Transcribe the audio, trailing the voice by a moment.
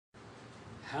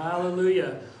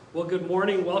Hallelujah. Well, good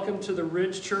morning. Welcome to the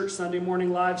Ridge Church Sunday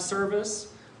morning live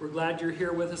service. We're glad you're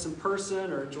here with us in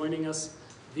person or joining us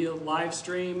via live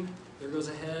stream. There goes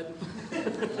a head.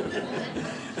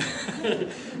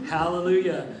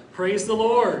 Hallelujah. Praise the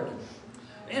Lord.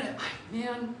 And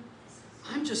man,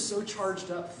 I'm just so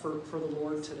charged up for the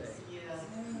Lord today.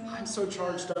 I'm so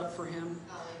charged up for Him.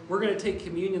 We're going to take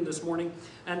communion this morning.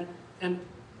 And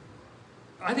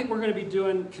I think we're going to be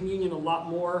doing communion a lot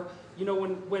more. You know,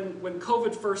 when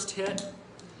COVID first hit,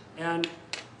 and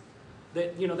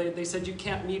they said you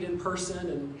can't meet in person,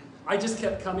 and I just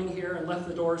kept coming here and left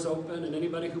the doors open, and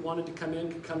anybody who wanted to come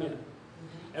in could come in.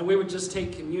 And we would just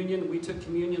take communion. We took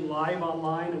communion live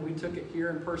online, and we took it here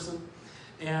in person.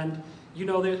 And you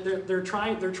know, they're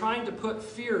trying to put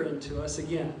fear into us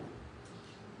again.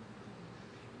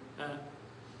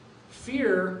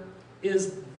 Fear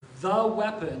is the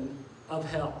weapon of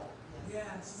hell.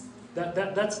 Yes.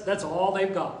 That's all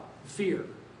they've got. Fear.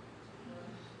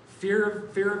 Fear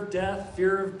of death,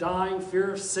 fear of dying,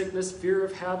 fear of sickness, fear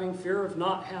of having, fear of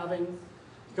not having.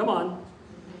 Come on.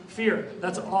 Fear.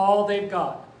 That's all they've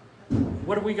got.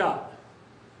 What do we got?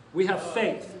 We have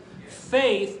faith.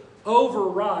 Faith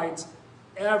overrides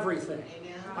everything.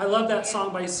 I love that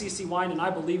song by C.C. Wine, and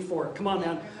I believe for it. Come on,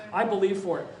 man. I believe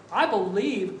for it. I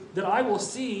believe that I will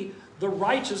see the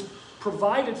righteous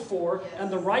provided for and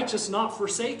the righteous not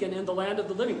forsaken in the land of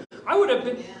the living. I would have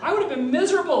been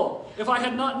miserable if I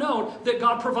had not known that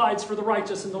God provides for the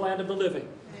righteous in the land of the living.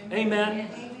 Amen.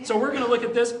 Amen. So we're going to look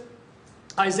at this,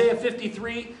 Isaiah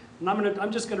 53, and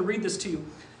I'm just going to read this to you.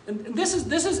 And this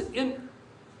is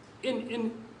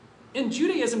in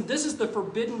Judaism, this is the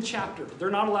forbidden chapter. They're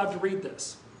not allowed to read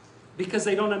this because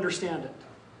they don't understand it.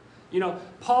 You know,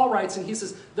 Paul writes and he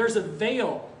says, there's a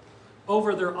veil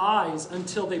over their eyes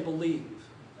until they believe.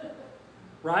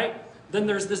 Right? Then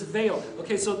there's this veil.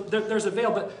 Okay, so there's a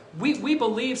veil, but we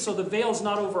believe, so the veil's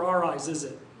not over our eyes, is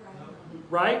it?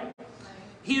 Right?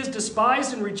 He is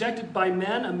despised and rejected by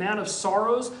men, a man of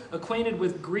sorrows, acquainted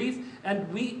with grief,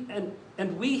 and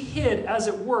we hid, as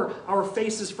it were, our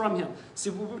faces from him.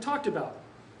 See what we've talked about.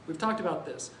 We've talked about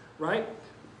this, right?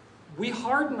 We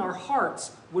harden our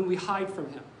hearts when we hide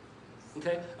from him.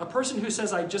 Okay? A person who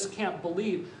says, I just can't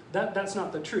believe, that's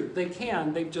not the truth. They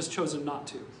can, they've just chosen not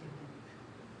to.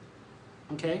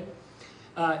 Okay?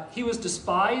 He was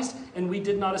despised, and we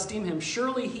did not esteem him.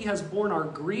 Surely he has borne our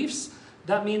griefs.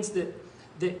 That means that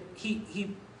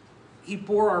he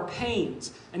bore our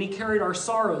pains, and he carried our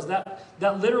sorrows.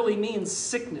 That literally means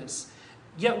sickness.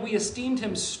 Yet we esteemed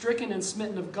him stricken and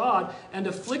smitten of God and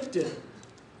afflicted.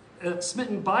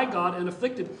 Smitten by God and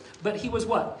afflicted. But he was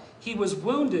what? He was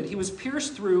wounded. He was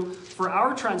pierced through for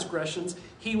our transgressions.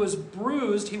 He was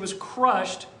bruised. He was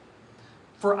crushed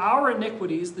for our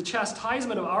iniquities. The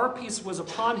chastisement of our peace was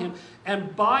upon him.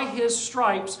 And by his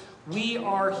stripes we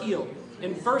are healed.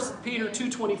 In 1 Peter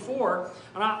 2:24,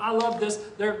 and I love this,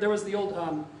 there was the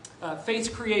old Faith's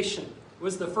Creation. It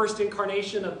was the first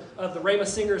incarnation of the Rhema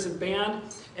Singers and Band.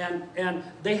 And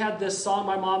they had this song.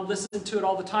 My mom listened to it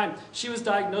all the time. She was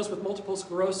diagnosed with multiple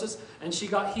sclerosis, and she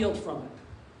got healed from it.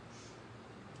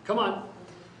 Come on.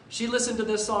 She listened to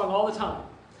this song all the time.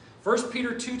 1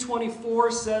 Peter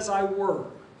 2:24 says, I were.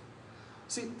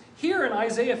 See, here in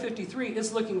Isaiah 53,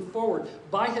 it's looking forward.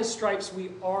 By his stripes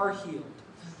we are healed.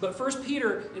 But 1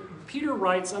 Peter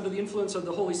writes under the influence of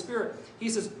the Holy Spirit, he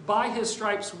says, by his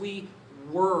stripes we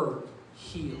were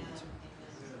healed.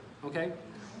 Okay?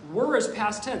 Were is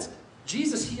past tense.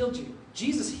 Jesus healed you.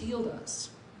 Jesus healed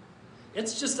us.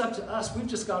 It's just up to us. We've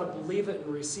just got to believe it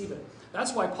and receive it.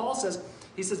 That's why Paul says,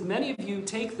 he says, many of you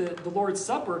take the Lord's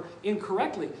Supper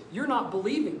incorrectly. You're not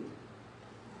believing.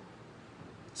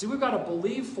 See, we've got to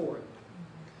believe for it.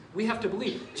 We have to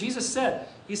believe. Jesus said,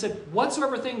 he said,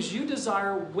 whatsoever things you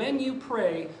desire when you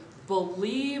pray,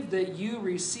 believe that you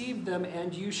receive them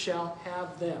and you shall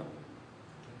have them.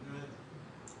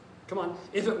 Come on.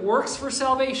 If it works for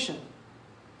salvation,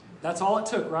 that's all it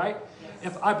took, right?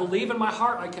 Yes. If I believe in my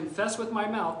heart, I confess with my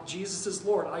mouth, Jesus is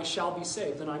Lord, I shall be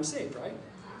saved, then I'm saved, right?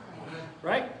 Amen.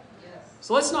 Right? Yes.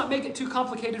 So let's not make it too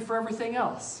complicated for everything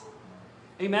else.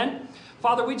 Amen?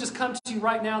 Father, we just come to you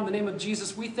right now in the name of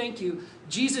Jesus. We thank you.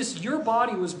 Jesus, your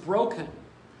body was broken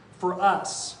for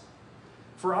us,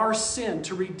 for our sin,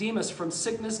 to redeem us from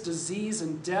sickness, disease,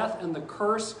 and death, and the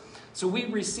curse. So we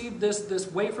receive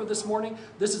this wafer this morning.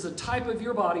 This is a type of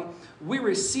your body. We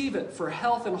receive it for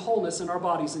health and wholeness in our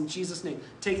bodies. In Jesus' name,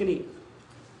 take and eat.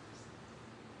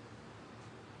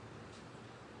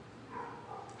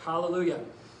 Hallelujah.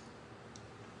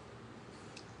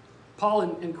 Paul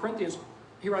in Corinthians,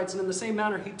 he writes, and in the same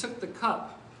manner he took the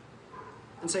cup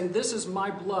and saying, this is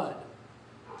my blood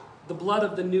the blood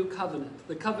of the new covenant,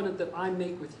 the covenant that I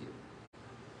make with you,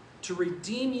 to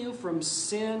redeem you from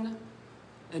sin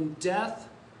and death.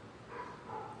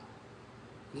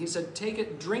 And he said, take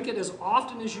it, drink it as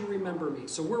often as you remember me.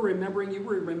 So we're remembering you.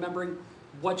 We're remembering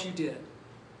what you did.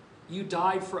 You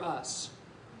died for us.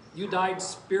 You died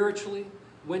spiritually,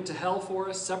 went to hell for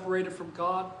us, separated from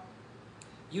God.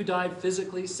 You died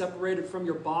physically, separated from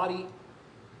your body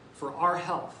for our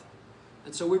health.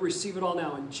 And so we receive it all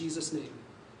now in Jesus' name.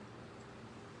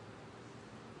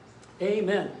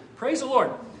 Amen. Praise the Lord.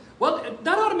 Well,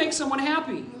 that ought to make someone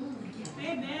happy.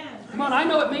 Amen. Come on, I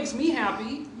know it makes me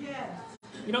happy. Yes.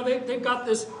 You know, they've got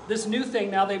this new thing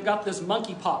now. They've got this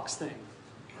monkeypox thing.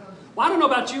 Well, I don't know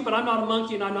about you, but I'm not a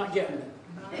monkey and I'm not getting it.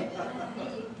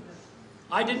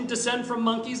 I didn't descend from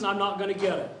monkeys and I'm not going to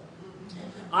get it.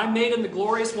 I'm made in the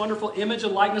glorious, wonderful image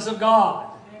and likeness of God.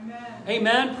 Amen.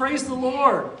 Amen. Praise the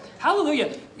Lord.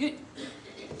 Hallelujah.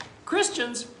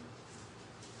 Christians,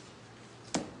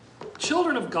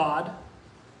 children of God,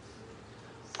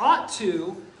 ought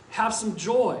to have some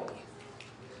joy.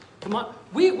 Come on.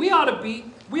 We ought to be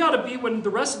when the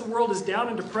rest of the world is down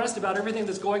and depressed about everything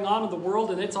that's going on in the world,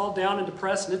 and it's all down and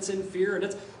depressed and it's in fear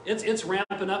and it's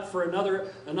ramping up for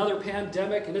another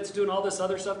pandemic and it's doing all this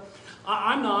other stuff.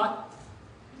 I'm not.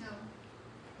 No.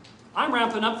 I'm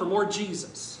ramping up for more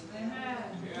Jesus. Amen.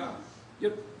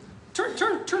 Yeah.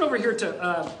 Turn over here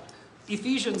to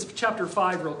Ephesians chapter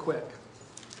 5 real quick.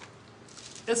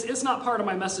 It's not part of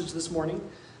my message this morning,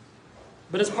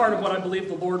 but it's part of what I believe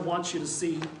the Lord wants you to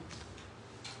see.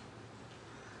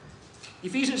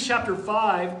 Ephesians chapter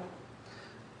 5,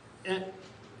 and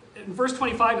in verse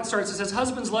 25 it starts, it says,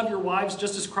 husbands, love your wives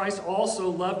just as Christ also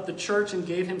loved the church and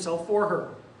gave himself for her,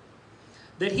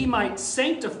 that he might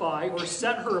sanctify or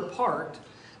set her apart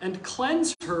and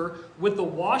cleanse her with the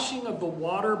washing of the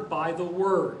water by the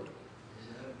word.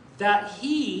 That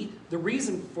he, the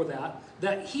reason for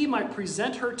that he might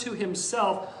present her to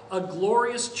himself a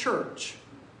glorious church.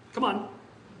 Come on.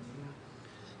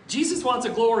 Jesus wants a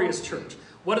glorious church.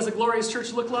 What does a glorious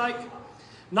church look like?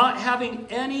 Not having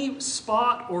any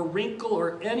spot or wrinkle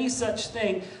or any such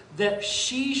thing, that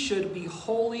she should be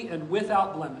holy and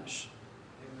without blemish.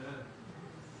 Amen.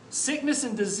 Sickness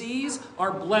and disease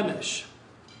are blemish.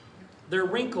 They're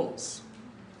wrinkles.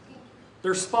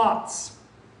 They're spots.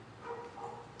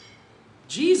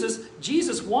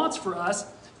 Jesus wants for us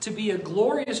to be a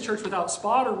glorious church without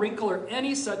spot or wrinkle or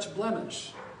any such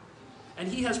blemish. And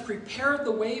he has prepared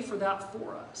the way for that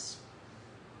for us.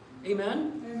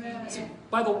 Amen? Amen. See,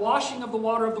 by the washing of the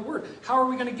water of the word. How are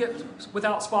we going to get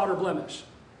without spot or blemish?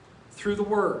 Through the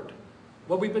word.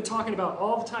 What we've been talking about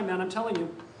all the time, man, I'm telling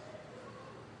you.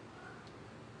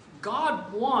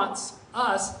 God wants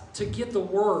us to get the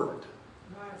word.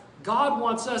 God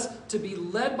wants us to be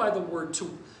led by the word,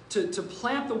 to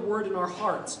plant the word in our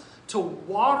hearts, to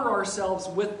water ourselves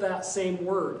with that same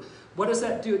word. What does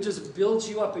that do? It just builds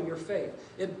you up in your faith.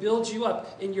 It builds you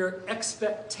up in your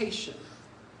expectation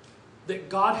that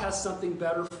God has something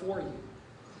better for you.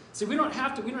 See, we don't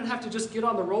have to just get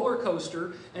on the roller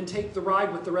coaster and take the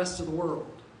ride with the rest of the world.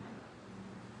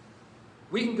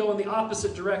 We can go in the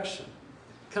opposite direction.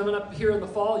 Coming up here in the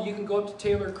fall, you can go up to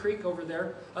Taylor Creek over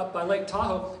there, up by Lake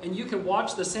Tahoe, and you can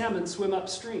watch the salmon swim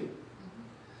upstream.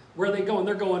 Where are they going?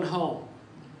 They're going home.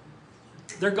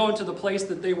 They're going to the place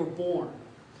that they were born.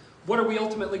 What are we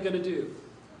ultimately going to do?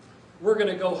 We're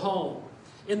going to go home.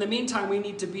 In the meantime, we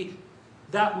need to be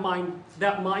that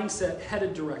mindset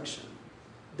headed direction.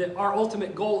 That our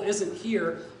ultimate goal isn't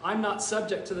here. I'm not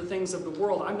subject to the things of the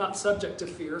world. I'm not subject to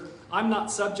fear. I'm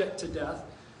not subject to death.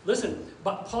 Listen,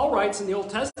 but Paul writes in the Old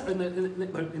Testament,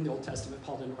 in the Old Testament,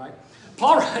 Paul didn't write.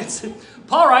 Paul writes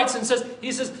and says,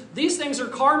 he says, these things are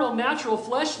carnal, natural,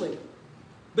 fleshly,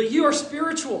 but you are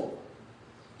spiritual.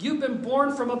 You've been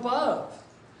born from above.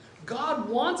 God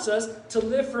wants us to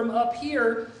live from up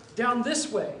here down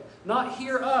this way, not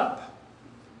here up.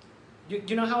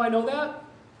 You know how I know that?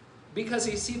 Because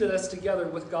he seated us together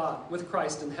with God, with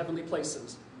Christ in heavenly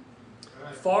places.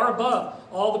 Right. Far above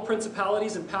all the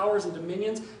principalities and powers and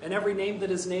dominions and every name that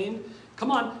is named.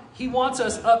 Come on, he wants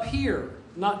us up here,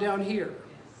 not down here.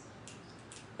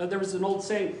 Yes. There was an old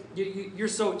saying, you're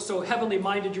so heavenly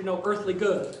minded, you're no earthly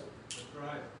good. That's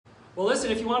right. Well,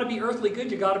 listen, if you want to be earthly good,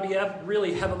 you got to be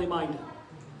really heavenly minded.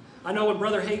 I know when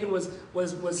Brother Hagin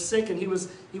was sick and he was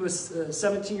a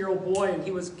 17-year-old boy and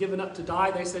he was given up to die,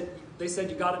 they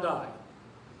said you got to die.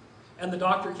 And the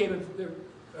doctor came and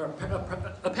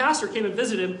a pastor came and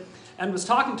visited him and was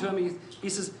talking to him. He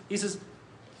says,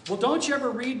 well, don't you ever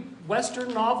read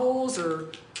Western novels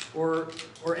or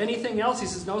anything else? He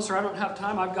says, no, sir, I don't have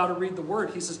time. I've got to read the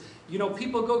Word. He says, you know,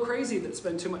 people go crazy that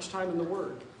spend too much time in the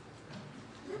Word.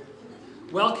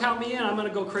 Well, count me in. I'm going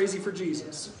to go crazy for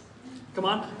Jesus. Come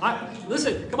on.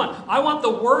 Listen, come on. I want the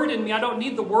Word in me. I don't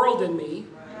need the world in me.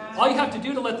 All you have to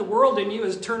do to let the world in you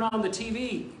is turn on the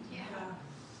TV.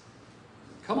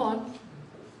 Come on.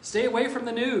 Stay away from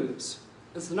the news.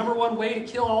 It's the #1 way to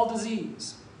kill all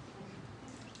disease.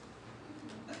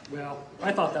 Well,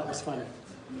 I thought that was funny.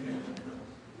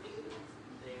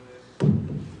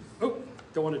 Oh,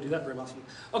 don't want to do that very often.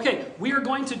 Okay, we are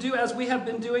going to do as we have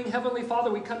been doing. Heavenly Father,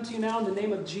 we come to you now in the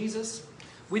name of Jesus.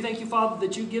 We thank you, Father,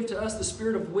 that you give to us the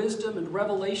spirit of wisdom and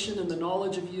revelation and the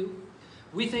knowledge of you.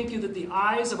 We thank you that the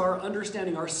eyes of our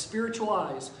understanding, our spiritual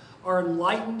eyes, are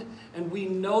enlightened, and we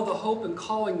know the hope and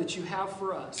calling that you have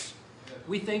for us.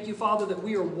 We thank you, Father, that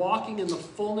we are walking in the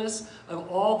fullness of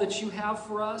all that you have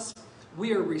for us.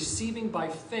 We are receiving by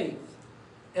faith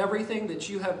everything that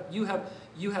you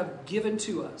have given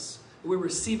to us. We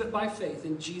receive it by faith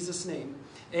in Jesus' name.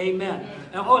 Amen.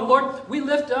 And Lord, we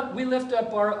lift up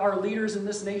our leaders in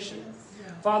this nation.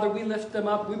 Father, we lift them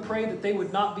up. We pray that they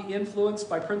would not be influenced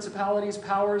by principalities,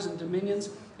 powers, and dominions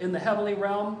in the heavenly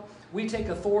realm. We take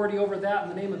authority over that in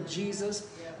the name of Jesus.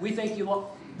 We thank you,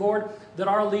 Lord, that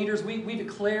our leaders, we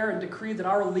declare and decree that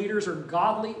our leaders are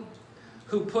godly,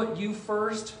 who put you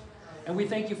first. And we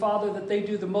thank you, Father, that they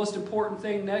do the most important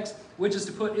thing next, which is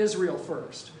to put Israel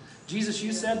first. Jesus,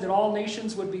 you said that all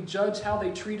nations would be judged how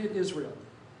they treated Israel.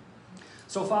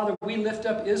 So, Father, we lift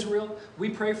up Israel. We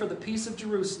pray for the peace of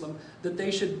Jerusalem, that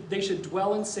they should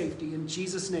dwell in safety. In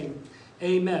Jesus' name,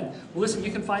 amen. Well, listen,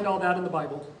 you can find all that in the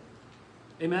Bible.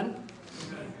 Amen?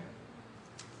 Amen.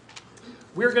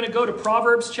 We're going to go to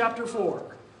Proverbs chapter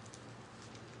 4.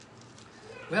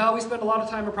 Well, we spend a lot of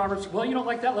time in Proverbs. Well, you don't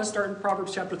like that? Let's start in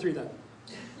Proverbs chapter 3 then.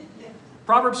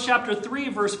 Proverbs chapter 3,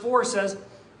 verse 4 says,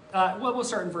 we'll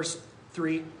start in verse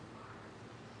 3.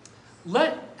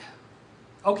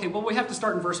 Okay, well, we have to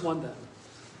start in verse 1 then.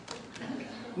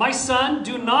 My son,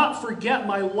 do not forget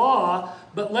my law,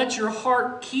 but let your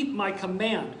heart keep my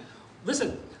command.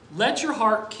 Listen, let your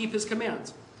heart keep his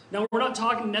commands. Now, we're not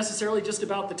talking necessarily just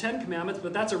about the 10 commandments,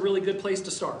 but that's a really good place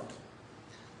to start.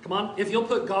 Come on, if you'll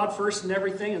put God first in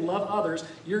everything and love others,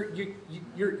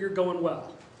 you're going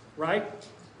well, right?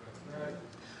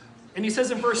 And he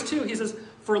says in verse 2, he says,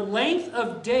 for length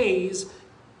of days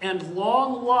and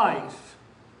long life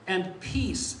and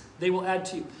peace they will add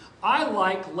to you. I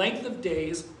like length of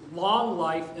days, long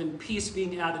life, and peace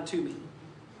being added to me.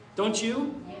 Don't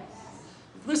you? Yes.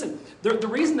 Listen, the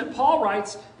reason that Paul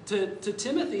writes to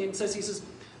Timothy and says, he says,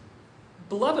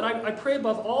 beloved, I pray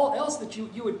above all else that you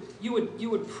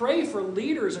would pray for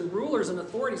leaders and rulers and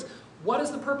authorities. What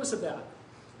is the purpose of that?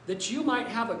 That you might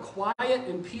have a quiet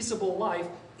and peaceable life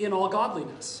in all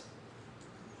godliness.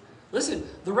 Listen,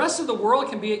 the rest of the world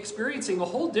can be experiencing a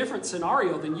whole different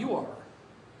scenario than you are,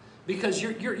 because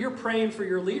you're praying for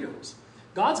your leaders.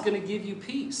 God's going to give you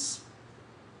peace.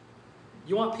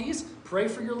 You want peace? Pray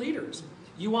for your leaders.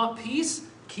 You want peace?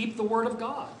 Keep the word of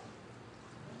God.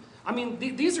 I mean,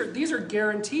 these are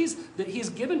guarantees that he's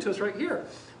given to us right here.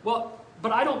 Well,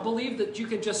 but I don't believe that you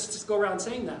can just go around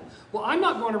saying that. Well, I'm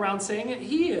not going around saying it.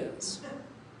 He is.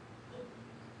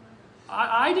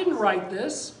 I didn't write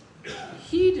this.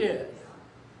 He did.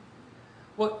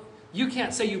 Well, you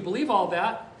can't say you believe all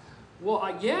that.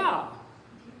 Well, yeah,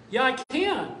 I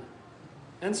can.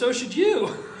 And so should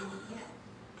you.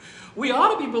 We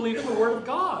ought to be believing the Word of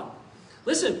God.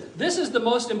 Listen, this is the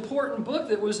most important book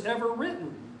that was ever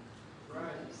written.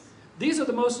 Right. These are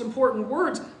the most important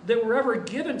words that were ever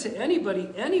given to anybody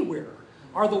anywhere,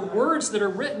 are the words that are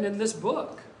written in this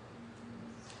book.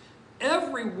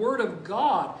 Every word of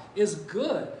God is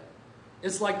good.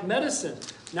 It's like medicine.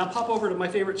 Now pop over to my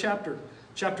favorite chapter,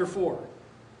 chapter 4,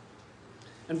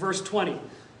 and verse 20.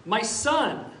 My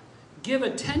son, give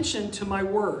attention to my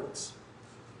words.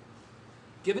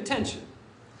 Give attention.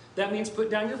 That means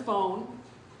put down your phone.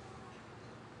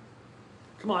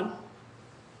 Come on.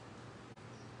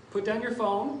 Put down your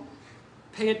phone.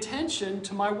 Pay attention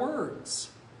to my words.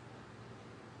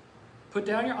 Put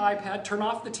down your iPad. Turn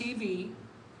off the TV.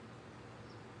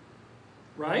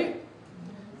 Right?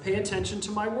 Pay attention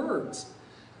to my words.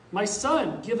 My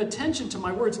son, give attention to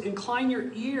my words. Incline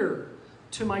your ear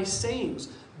to my sayings.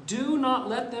 Do not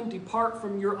let them depart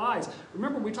from your eyes.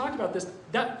 Remember, we talked about this.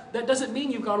 That doesn't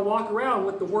mean you've got to walk around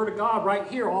with the Word of God right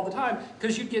here all the time,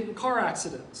 because you'd get in car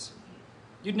accidents.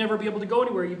 You'd never be able to go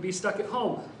anywhere. You'd be stuck at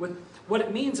home. What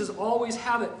it means is always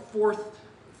have it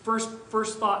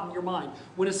first thought in your mind.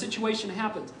 When a situation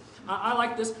happens, I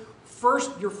like this.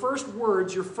 Your first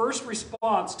words, your first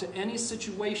response to any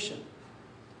situation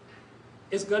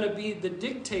is going to be the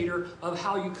dictator of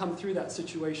how you come through that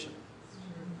situation.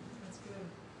 That's good.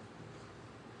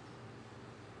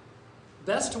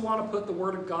 best to want to put the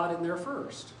Word of God in there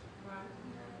first. Right.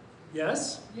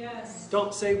 Yes? Yes.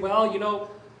 Don't say, well,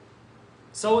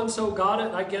 so-and-so got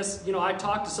it. I guess, I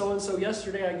talked to so-and-so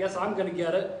yesterday. I guess I'm going to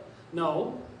get it.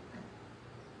 No.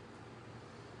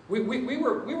 We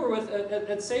were with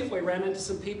at Safeway, ran into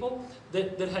some people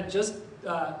that had just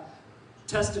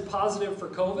tested positive for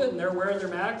COVID, and they're wearing their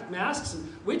masks,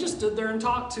 and we just stood there and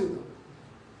talked to them.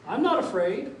 I'm not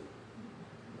afraid.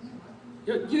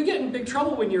 You get in big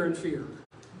trouble when you're in fear.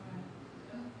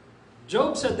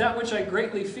 Job said, that which I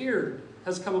greatly feared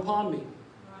has come upon me.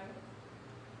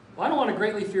 Well, I don't want to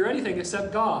greatly fear anything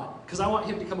except God, because I want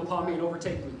Him to come upon me and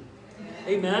overtake me.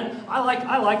 Amen? I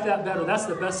like that better. That's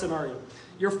the best scenario.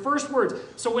 Your first words.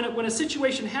 So when a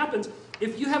situation happens,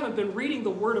 if you haven't been reading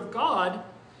the Word of God,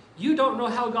 you don't know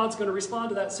how God's going to respond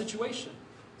to that situation.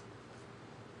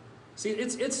 See,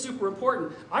 it's super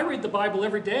important. I read the Bible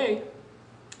every day,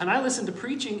 and I listen to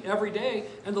preaching every day,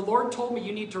 and the Lord told me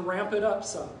you need to ramp it up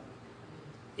some.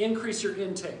 Increase your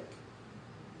intake.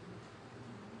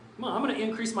 Come on, I'm going to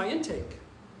increase my intake.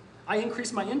 I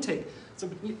increase my intake. So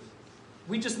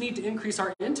we just need to increase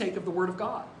our intake of the Word of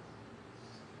God.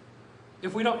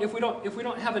 If we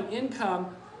don't have an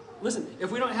income, listen,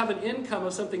 if we don't have an income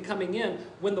of something coming in,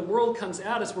 when the world comes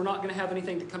at us, we're not going to have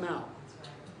anything to come out.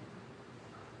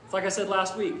 It's like I said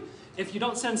last week. If you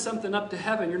don't send something up to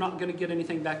heaven, you're not going to get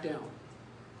anything back down.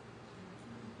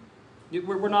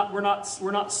 We're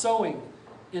not sowing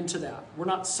into that. We're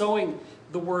not sowing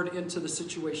the Word into the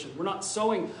situation. We're not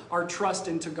sowing our trust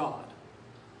into God.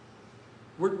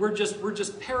 We're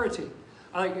just parroting.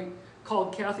 I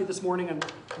called Kathy this morning, and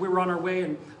we were on our way,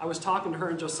 and I was talking to her,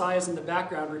 and Josiah's in the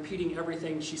background repeating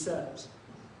everything she says.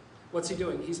 What's he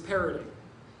doing? He's parroting.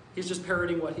 He's just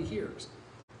parroting what he hears.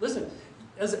 Listen,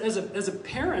 as a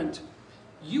parent,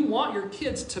 you want your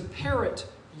kids to parrot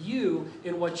you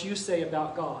in what you say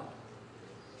about God.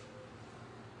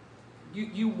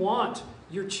 You want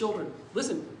your children.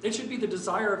 Listen, it should be the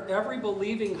desire of every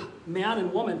believing man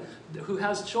and woman who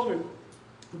has children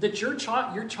that your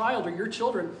child or your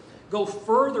children go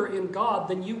further in God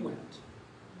than you went.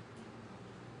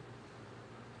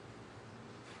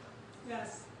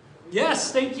 Yes.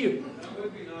 Yes, thank you. That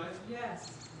would be nice.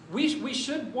 Yes. We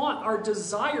should want, our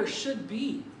desire should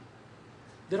be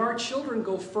that our children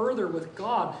go further with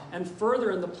God and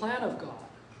further in the plan of God.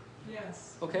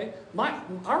 Yes. Okay?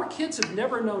 Our kids have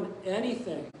never known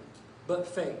anything but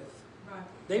faith. Right.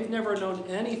 They've never known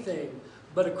anything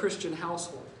but a Christian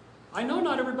household. I know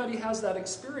not everybody has that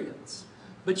experience,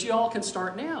 but you all can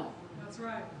start now. That's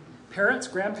right. Parents,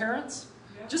 grandparents,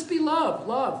 Yep. just be love.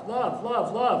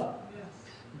 Yes.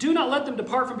 Do not let them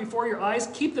depart from before your eyes.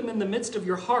 Keep them in the midst of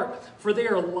your heart, for they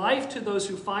are life to those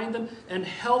who find them and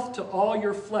health to all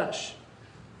your flesh.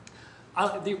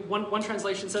 One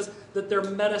translation says that they're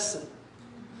medicine.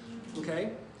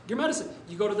 Okay? Your medicine.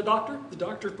 You go to the doctor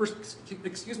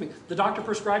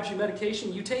prescribes you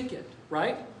medication, you take it,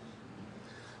 right?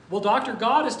 Well, Dr.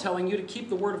 God is telling you to keep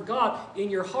the Word of God in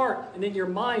your heart and in your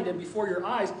mind and before your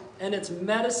eyes, and it's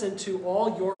medicine to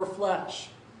all your flesh.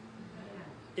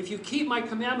 If you keep my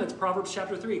commandments, Proverbs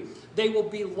chapter 3, they will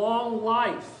be long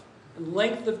life and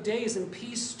length of days and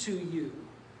peace to you.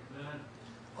 Amen.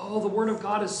 Oh, the Word of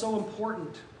God is so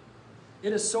important.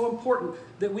 It is so important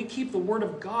that we keep the Word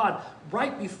of God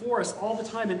right before us all the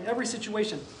time in every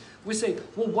situation. We say,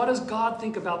 well, what does God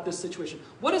think about this situation?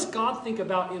 What does God think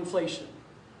about inflation?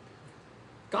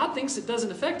 God thinks it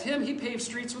doesn't affect Him. He paves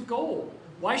streets with gold.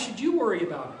 Why should you worry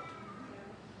about it?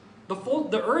 The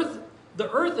fullness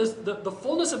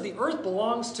of the earth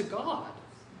belongs to God.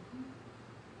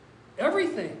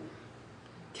 Everything.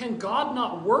 Can God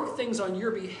not work things on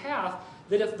your behalf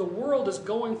that if the world is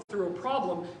going through a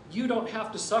problem, you don't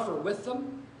have to suffer with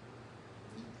them?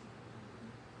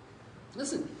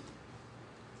 Listen.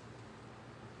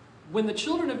 When the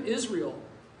children of Israel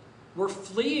were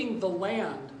fleeing the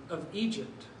land of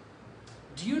Egypt,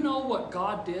 do you know what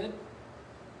God did?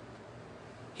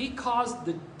 He caused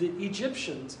the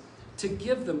Egyptians to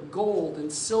give them gold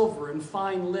and silver and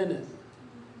fine linen,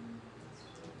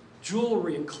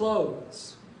 jewelry and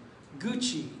clothes,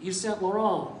 Gucci, Yves Saint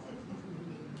Laurent,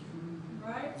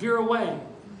 Right? Vera Wang,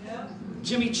 Yep.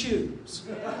 Jimmy Choo's.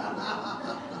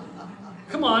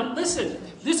 Come on, listen.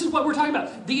 This is what we're talking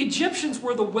about. The Egyptians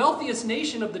were the wealthiest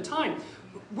nation of the time.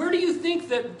 Where do you think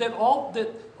that all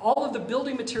of the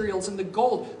building materials and the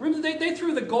gold? Remember, they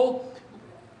threw the gold.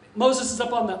 Moses is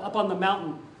up on the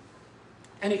mountain,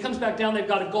 and he comes back down. They've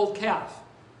got a gold calf.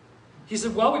 He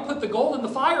said, "Well, we put the gold in the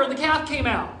fire, and the calf came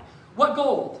out." What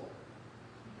gold?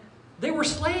 They were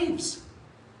slaves.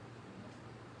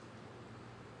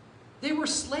 They were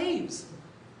slaves.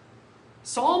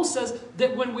 Psalm says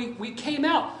that when we came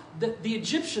out, that the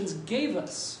Egyptians gave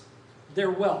us their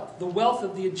wealth. The wealth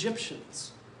of the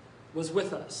Egyptians was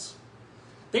with us.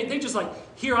 They just like,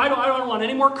 here, I don't want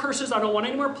any more curses. I don't want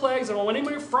any more plagues. I don't want any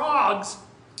more frogs.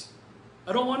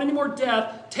 I don't want any more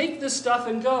death. Take this stuff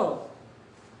and go.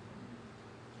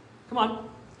 Come on.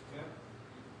 Yeah.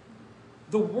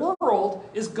 The world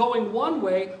is going one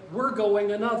way. We're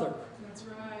going another. That's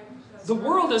right. That's The right.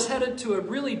 world is headed to a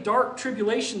really dark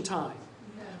tribulation time.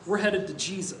 Yes. We're headed to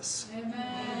Jesus.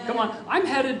 Amen. Come on, I'm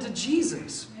headed to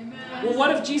Jesus. Amen. Well,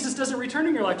 what if Jesus doesn't return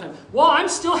in your lifetime? Well, I'm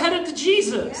still headed to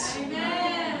Jesus.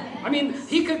 Amen. I mean,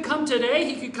 he could come today,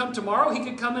 he could come tomorrow, he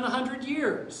could come in 100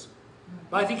 years.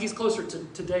 But I think he's closer to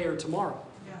today or tomorrow.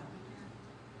 Yeah.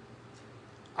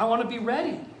 I want to be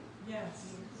ready. Yes.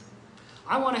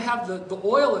 I want to have the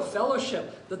oil of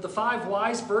fellowship that the 5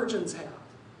 wise virgins have.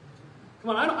 Come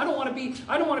on, I don't want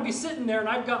to be sitting there and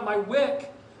I've got my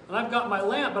wick and I've got my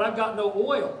lamp, but I've got no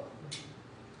oil.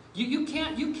 You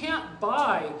can't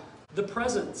buy the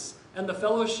presence and the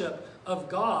fellowship of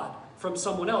God from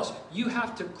someone else. You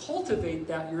have to cultivate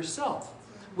that yourself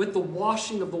with the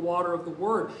washing of the water of the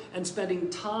Word and spending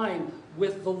time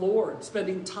with the Lord,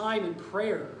 spending time in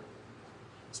prayer,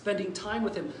 spending time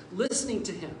with Him, listening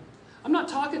to Him. I'm not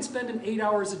talking spending 8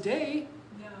 hours a day,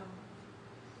 No.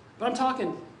 but I'm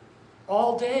talking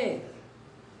all day.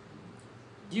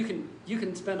 You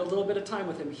can spend a little bit of time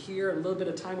with Him here and a little bit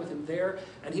of time with Him there,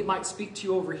 and He might speak to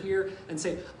you over here and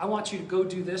say, I want you to go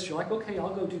do this. You're like, okay,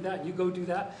 I'll go do that. You go do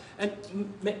that. And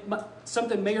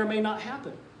something may or may not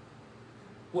happen.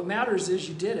 What matters is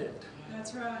you did it.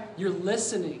 That's right. You're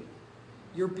listening.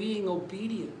 You're being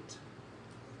obedient.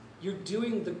 You're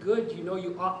doing the good you know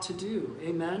you ought to do.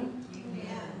 Amen?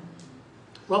 Amen.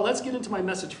 Well, let's get into my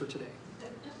message for today.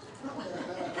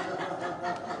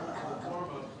 All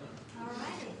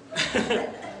righty.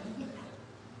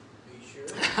 Be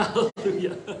sure.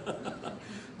 Hallelujah.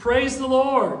 Praise the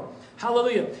Lord.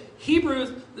 Hallelujah.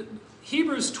 Hebrews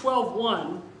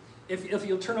 12:1. If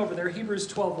you'll turn over there, Hebrews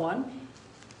 12:1.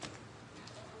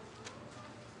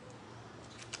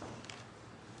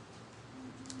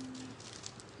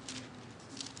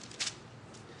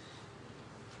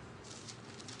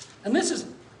 And this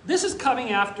is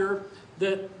coming after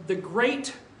the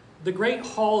great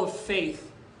hall of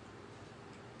faith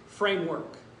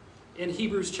framework. In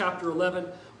Hebrews chapter 11,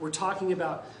 we're talking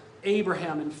about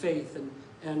Abraham and faith,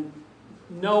 and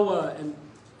Noah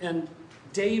and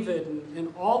David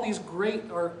and all these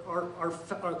great are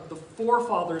the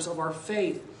forefathers of our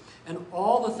faith, and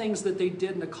all the things that they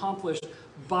did and accomplished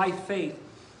by faith.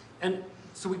 And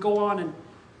so we go on in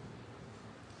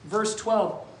verse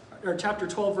 12. Or chapter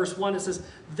 12, verse 1, it says,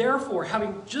 therefore,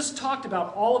 having just talked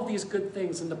about all of these good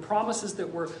things and the promises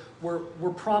that were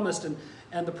promised and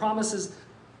the promises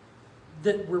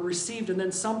that were received, and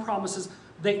then some promises,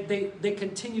 they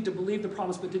continued to believe the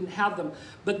promise but didn't have them.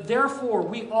 But therefore,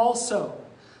 we also,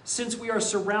 since we are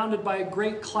surrounded by a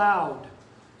great cloud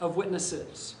of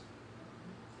witnesses,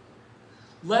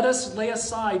 let us lay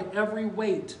aside every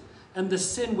weight and the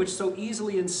sin which so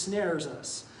easily ensnares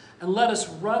us, and let us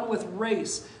run with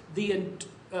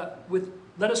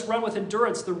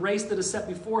endurance the race that is set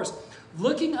before us,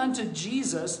 looking unto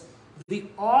Jesus, the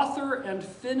author and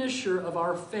finisher of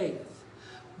our faith.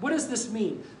 What does this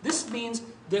mean? This means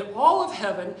that all of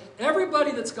heaven,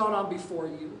 everybody that's gone on before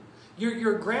you,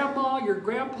 your grandma, your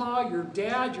grandpa, your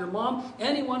dad, your mom,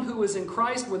 anyone who was in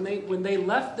Christ when they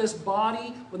left this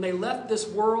body, when they left this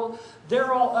world,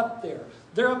 they're all up there.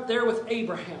 They're up there with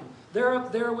Abraham. They're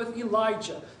up there with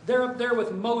Elijah. They're up there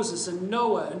with Moses and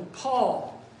Noah and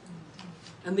Paul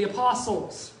and the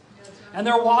apostles. And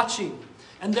they're watching.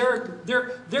 And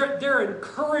they're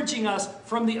encouraging us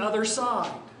from the other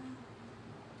side.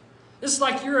 It's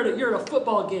like you're at a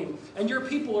football game and your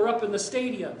people are up in the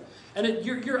stadium. And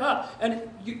you're up and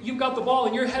you've got the ball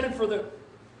and you're headed for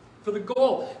the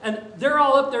goal. And they're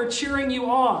all up there cheering you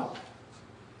on.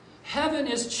 Heaven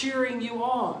is cheering you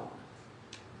on.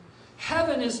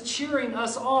 Heaven is cheering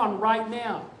us on right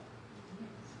now.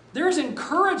 There's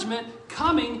encouragement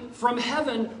coming from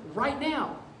heaven right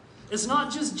now. It's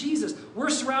not just Jesus. We're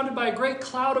surrounded by a great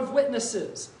cloud of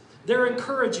witnesses. They're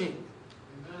encouraging.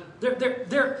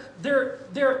 They're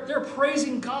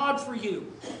praising God for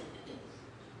you.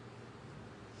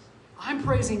 I'm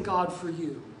praising God for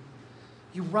you.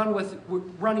 You running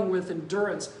with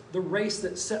endurance the race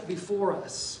that's set before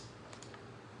us.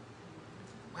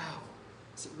 Wow.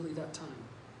 Is it really that time?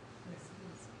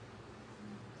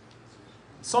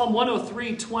 Psalm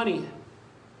 103:20.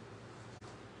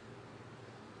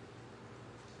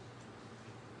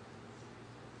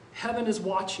 Heaven is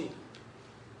watching.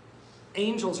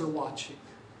 Angels are watching.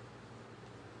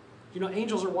 You know,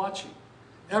 angels are watching.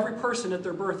 Every person at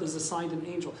their birth is assigned an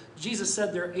angel. Jesus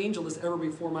said their angel is ever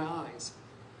before my eyes,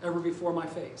 ever before my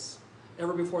face,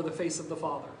 ever before the face of the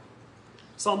Father.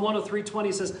 Psalm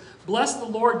 103:20 says, "Bless the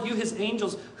Lord, you his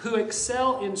angels, who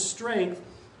excel in strength,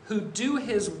 who do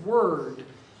his word,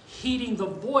 heeding the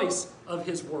voice of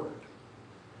his word."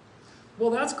 Well,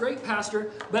 that's great,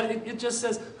 Pastor, but it just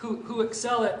says who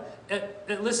excel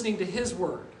at listening to his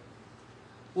word.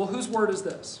 Well, whose word is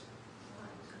this?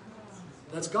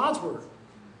 That's God's word.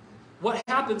 What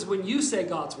happens when you say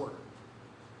God's word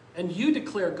and you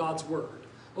declare God's word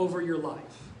over your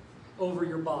life, over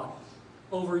your body,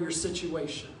 over your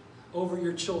situation, over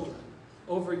your children,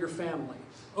 over your family,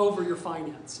 over your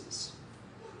finances?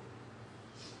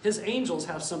 His angels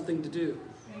have something to do.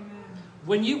 Amen.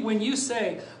 When you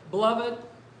say, "Beloved,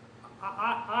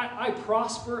 I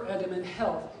prosper and am in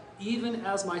health, even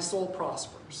as my soul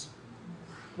prospers."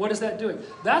 What is that doing?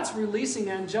 That's releasing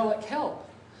angelic help.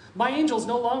 My angel's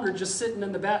no longer just sitting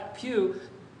in the back pew.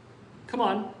 Come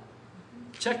on,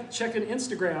 check an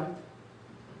Instagram.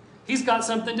 He's got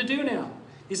something to do now.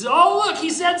 He says, "Oh, look, he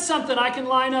said something I can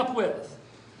line up with."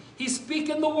 He's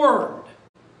speaking the word.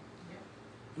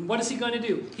 And what is he going to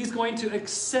do? He's going to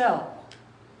excel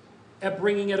at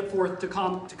bringing it forth to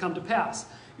come to pass.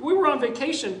 We were on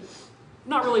vacation,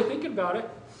 not really thinking about it,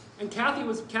 and Kathy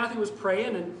was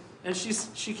praying, and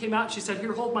she came out and she said,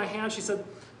 "Here, hold my hand." She said,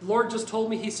 "The Lord just told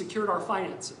me He secured our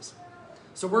finances,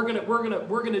 so we're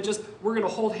gonna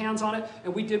hold hands on it."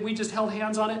 And we did. We just held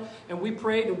hands on it, and we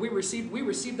prayed, and we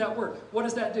received that word. What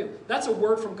does that do? That's a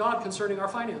word from God concerning our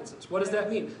finances. What does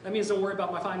that mean? That means don't worry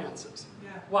about my finances.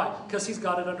 Yeah. Why? Because He's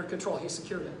got it under control. He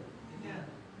secured it. Yeah.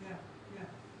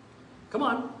 Come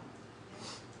on.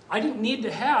 I didn't need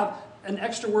to have an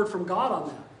extra word from God on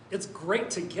that. It's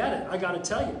great to get it, I got to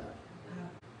tell you.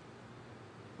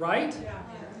 Right? Yeah.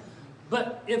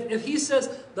 But if he says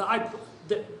that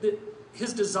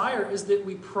his desire is that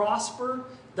we prosper,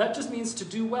 that just means to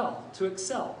do well, to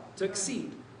excel, to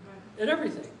exceed Right. in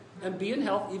everything, and be in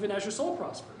health even as your soul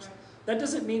prospers. Right. That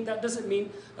doesn't mean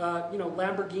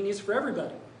Lamborghinis for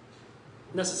everybody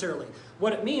necessarily.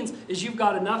 What it means is you've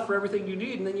got enough for everything you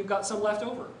need, and then you've got some left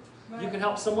over. Right. You can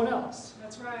help someone else.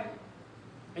 That's right.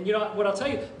 And you know what I'll tell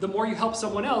you? The more you help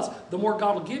someone else, the more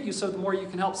God will give you, so the more you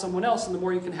can help someone else, and the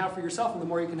more you can have for yourself, and the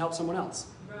more you can help someone else.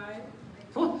 Right.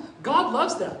 Come on. God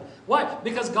loves that. Why?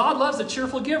 Because God loves a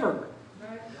cheerful giver.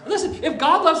 Right. Listen, if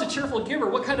God loves a cheerful giver,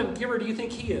 what kind of giver do you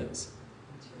think He is?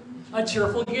 A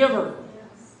cheerful giver.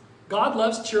 God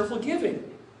loves cheerful giving.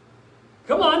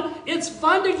 Come on. It's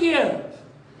fun to give.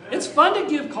 It's fun to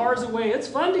give cars away. It's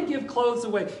fun to give clothes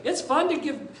away. It's fun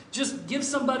to just give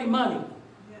somebody money.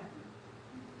 Yeah.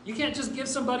 You can't just give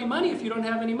somebody money if you don't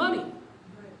have any money.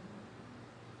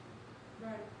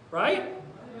 Right. Right?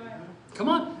 Right. Come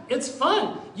on. It's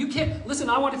fun. You can't, listen,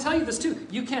 I want to tell you this too.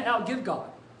 You can't outgive God.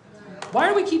 Right. Why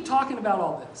do we keep talking about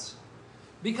all this?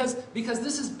 Because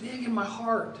this is big in my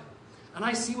heart. And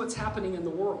I see what's happening in the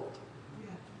world.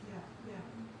 Yeah.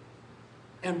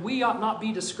 And we ought not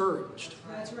be discouraged.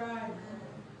 That's right.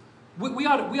 We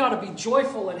ought to be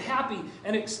joyful and happy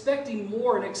and expecting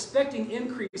more and expecting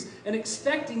increase and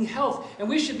expecting health. And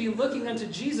we should be looking unto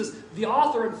Jesus, the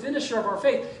author and finisher of our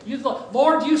faith.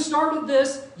 Lord, you started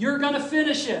this, you're going to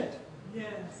finish it. Yes.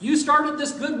 You started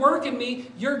this good work in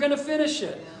me, you're going to finish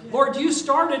it. Lord, you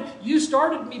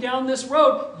started me down this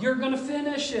road, you're going to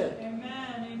finish it. Amen.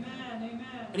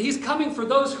 And He's coming for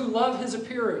those who love His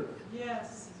appearing.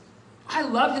 Yes. I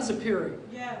love His appearing.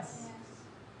 Yes.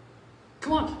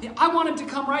 Come on, I want Him to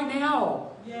come right now.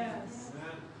 Yes.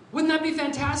 Wouldn't that be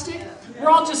fantastic? We're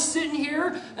all just sitting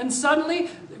here, and suddenly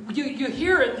you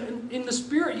hear it in the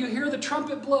Spirit. You hear the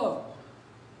trumpet blow.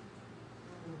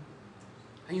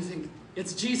 And you think,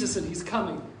 it's Jesus and He's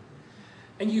coming.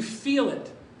 And you feel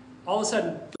it. All of a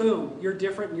sudden, boom, you're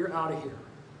different and you're out of here.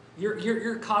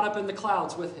 You're caught up in the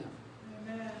clouds with Him.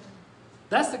 Amen.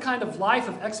 That's the kind of life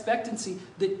of expectancy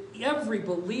that every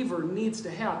believer needs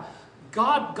to have.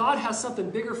 God has something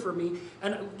bigger for me.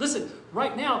 And listen,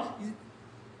 right now,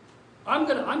 I'm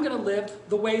gonna live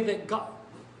the way that God.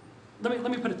 Let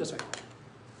me put it this way.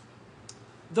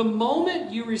 The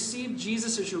moment you received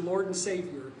Jesus as your Lord and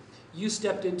Savior, you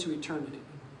stepped into eternity.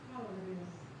 Hallelujah.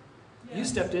 Yes. You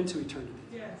stepped into eternity.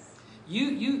 Yes.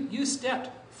 You stepped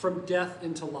from death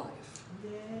into life.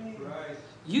 Yay. Right.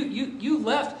 You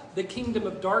left the kingdom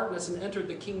of darkness and entered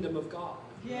the kingdom of God.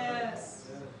 Yes.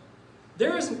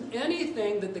 There isn't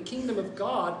anything that the kingdom of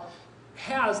God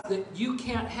has that you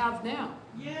can't have now.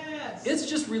 Yes. It's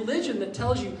just religion that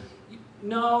tells you,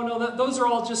 no, those are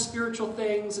all just spiritual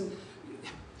things. And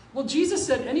Well, Jesus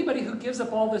said, anybody who gives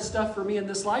up all this stuff for me in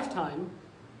this lifetime,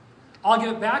 I'll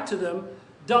give it back to them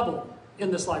double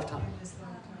in this lifetime. In this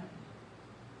lifetime.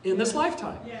 In this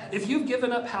lifetime. Yes. If you've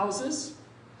given up houses,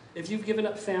 if you've given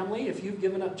up family, if you've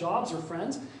given up jobs or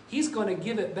friends, he's going to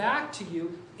give it back to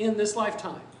you in this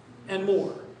lifetime and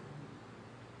more.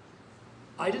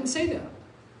 I didn't say that.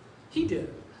 He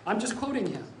did. I'm just quoting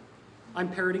him. I'm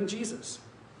parroting Jesus.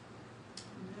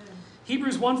 Amen.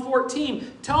 Hebrews 1:14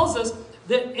 tells us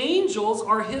that angels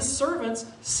are his servants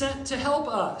sent to help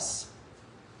us.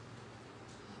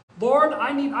 Lord,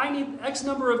 I need X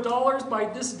number of dollars by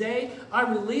this day. I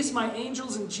release my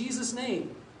angels in Jesus'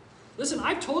 name. Listen,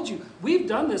 I've told you, we've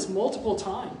done this multiple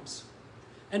times.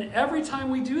 And every time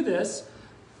we do this,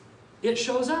 it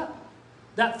shows up.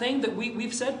 That thing that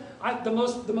we've said,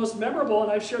 the most memorable,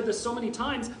 and I've shared this so many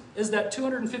times, is that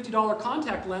 $250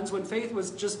 contact lens when Faith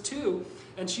was just 2,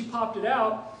 and she popped it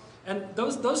out. And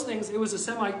those things, it was a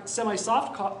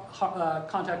semi-soft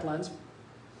contact lens.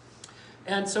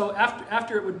 And so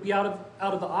after it would be out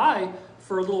of the eye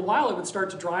for a little while, it would start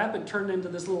to dry up and turn into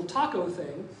this little taco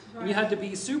thing. And you had to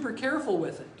be super careful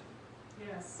with it.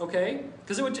 Yes. Okay?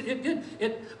 Because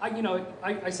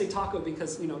I say taco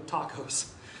because,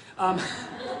 tacos.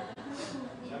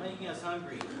 You're making us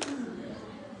hungry.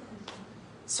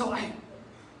 So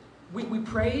we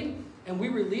prayed and we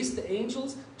released the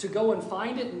angels to go and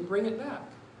find it and bring it back.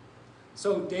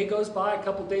 So a day goes by, a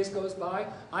couple days goes by,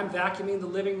 I'm vacuuming the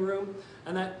living room,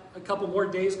 and then a couple more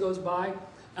days goes by,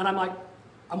 and I'm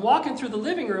walking through the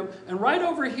living room, and right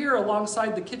over here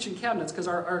alongside the kitchen cabinets, because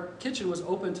our kitchen was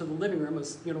open to the living room, it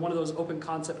was one of those open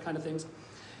concept kind of things,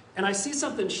 and I see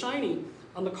something shiny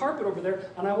on the carpet over there,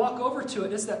 and I walk over to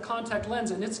it, it's that contact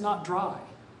lens, and it's not dry.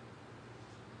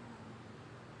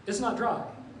 It's not dry.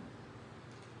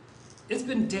 It's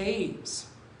been days.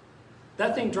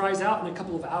 That thing dries out in a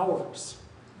couple of hours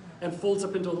and folds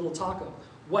up into a little taco.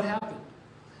 What happened?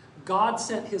 God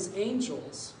sent his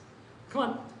angels. Come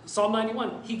on, Psalm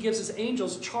 91. He gives his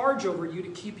angels charge over you to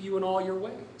keep you in all your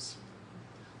ways.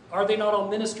 Are they not all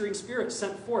ministering spirits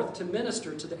sent forth to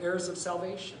minister to the heirs of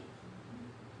salvation?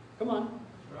 Come on.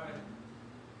 Right.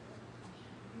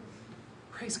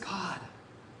 Praise God.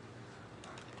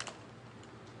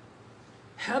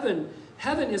 Heaven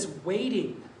is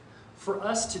waiting for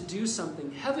us to do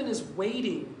something. Heaven is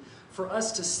waiting for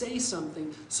us to say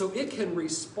something so it can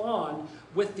respond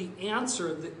with the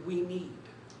answer that we need.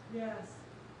 Yes.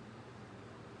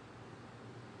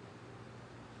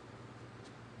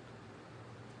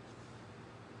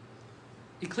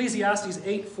 Ecclesiastes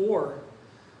 8:4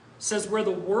 says, where the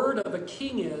word of a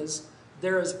king is,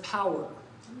 there is power.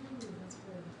 That's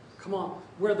good. Come on.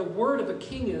 Where the word of a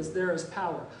king is, there is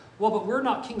power. Well, but we're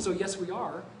not kings. Oh, yes, we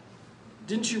are.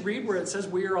 Didn't you read where it says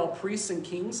we are all priests and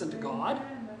kings unto God?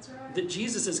 Amen. That's right. That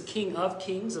Jesus is King of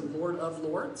kings and Lord of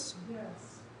lords?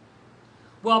 Yes.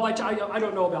 Well, I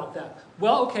don't know about that.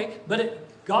 Well, okay,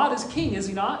 but God is king, is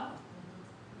he not?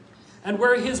 And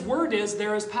where his word is,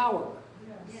 there is power.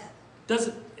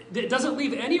 Yes. It doesn't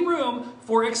leave any room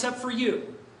for except for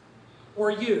you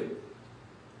or you.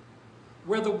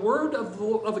 Where the word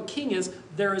of a king is,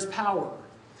 there is power.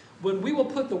 When we will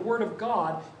put the word of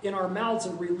God in our mouths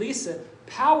and release it,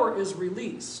 power is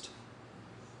released.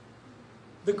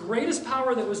 The greatest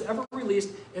power that was ever released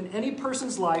in any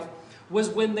person's life was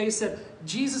when they said,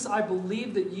 Jesus, I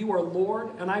believe that you are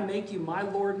Lord, and I make you my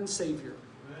Lord and Savior.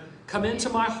 Amen. Come into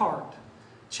my heart.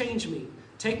 Change me.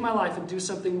 Take my life and do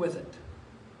something with it.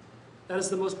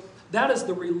 That is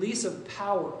the release of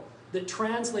power that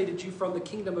translated you from the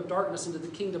kingdom of darkness into the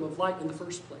kingdom of light in the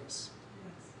first place.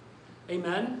 Yes.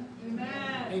 Amen?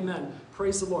 Amen. Amen.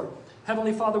 Praise the Lord.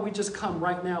 Heavenly Father, we just come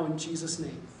right now in Jesus'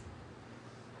 name.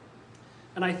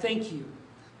 And I thank you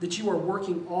that you are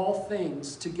working all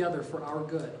things together for our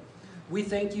good. We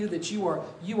thank you that you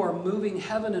are moving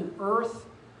heaven and earth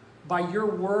by your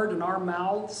word in our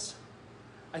mouths.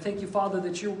 I thank you, Father,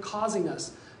 that you're causing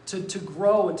us to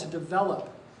grow and to develop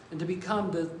and to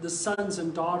become the sons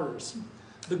and daughters,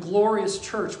 the glorious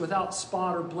church without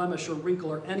spot or blemish or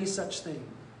wrinkle or any such thing.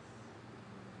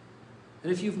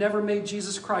 And if you've never made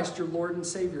Jesus Christ your Lord and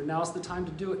Savior, now's the time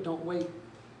to do it. Don't wait.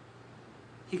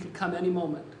 He could come any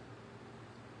moment.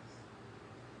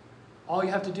 All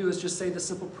you have to do is just say this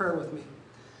simple prayer with me.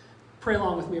 Pray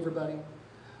along with me, everybody.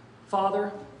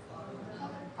 Father,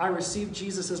 I receive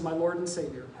Jesus as my Lord and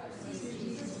Savior.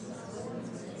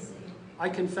 I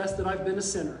confess that I've been a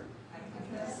sinner.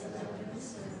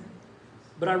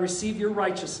 But I receive your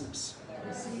righteousness.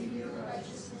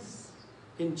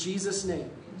 In Jesus'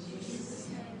 name.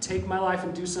 Take my life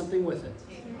and do something with it.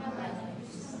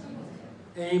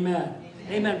 Amen.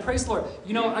 Amen. Praise the Lord.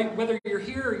 You know, whether you're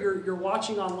here or you're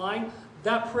watching online,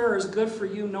 that prayer is good for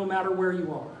you no matter where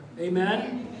you are.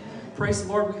 Amen. Praise the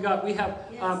Lord.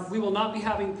 We will not be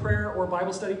having prayer or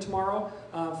Bible study tomorrow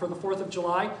for the 4th of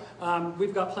July.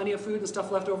 We've got plenty of food and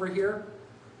stuff left over here.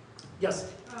 Yes.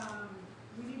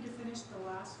 We need to finish the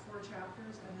last 4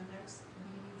 chapters, and the next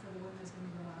meeting for the women is going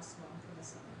to be the last one for the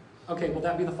summer. Okay, will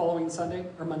that be the following Sunday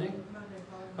or Monday? Monday,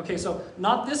 following. Okay, so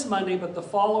not this Monday, but the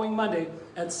following Monday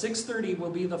at 6:30 will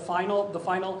be the final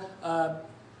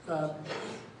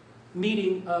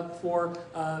meeting for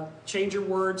Change Your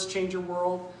Words, Change Your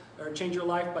World, or Change Your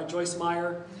Life by Joyce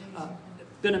Meyer.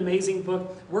 Been an amazing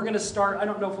book. We're going to start, I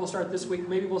don't know if we'll start this week,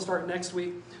 maybe we'll start next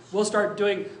week. We'll start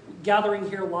gathering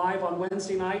here live on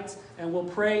Wednesday nights, and we'll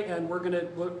pray, and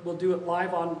we'll do it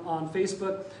live on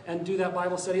Facebook and do that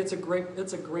Bible study. It's a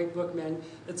great book, man.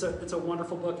 It's a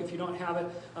wonderful book. If you don't have it,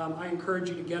 I encourage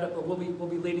you to get it, but we'll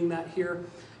be leading that here.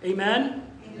 Amen?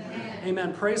 Amen.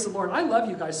 Amen. Praise the Lord. I love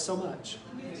you guys so much.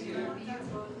 Let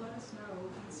us know.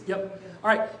 Yep. All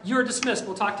right, you are dismissed.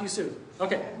 We'll talk to you soon.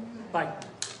 Okay, bye.